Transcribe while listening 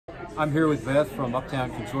I'm here with Beth from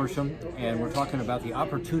Uptown Consortium, and we're talking about the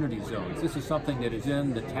opportunity zones. This is something that is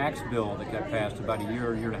in the tax bill that got passed about a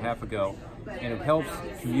year and a half ago, and it helps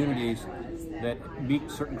communities that meet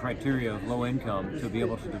certain criteria of low income to be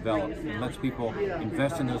able to develop. It lets people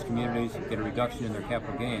invest in those communities, get a reduction in their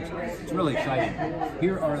capital gains. It's really exciting.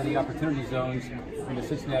 Here are the opportunity zones in the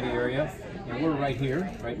Cincinnati area, and we're right here,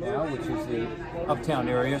 right now, which is the Uptown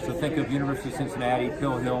area. So think of University of Cincinnati,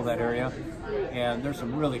 Pill Hill, that area. And there's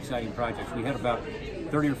some really exciting projects. We had about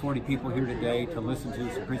 30 or 40 people here today to listen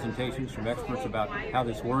to some presentations from experts about how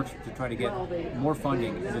this works to try to get more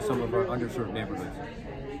funding into some of our underserved neighborhoods.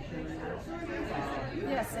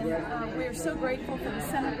 Yes, and we're so grateful for the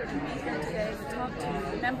Senator to be here today to talk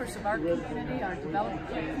to members of our community, our development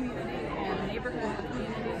community, and neighborhood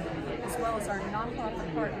community, as well as our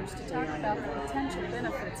nonprofit partners, to talk about the potential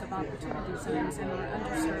benefits of opportunity zones in our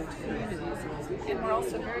underserved communities. And we're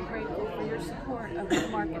also very grateful for your support of new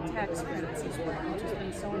market tax credits as well, which has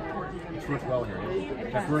been so important. It's worked well here.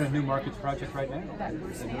 In fact, we're in a new markets project right now. That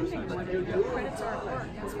we're standing. Credits are at work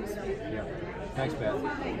as we speak. Yeah. Thanks, Beth.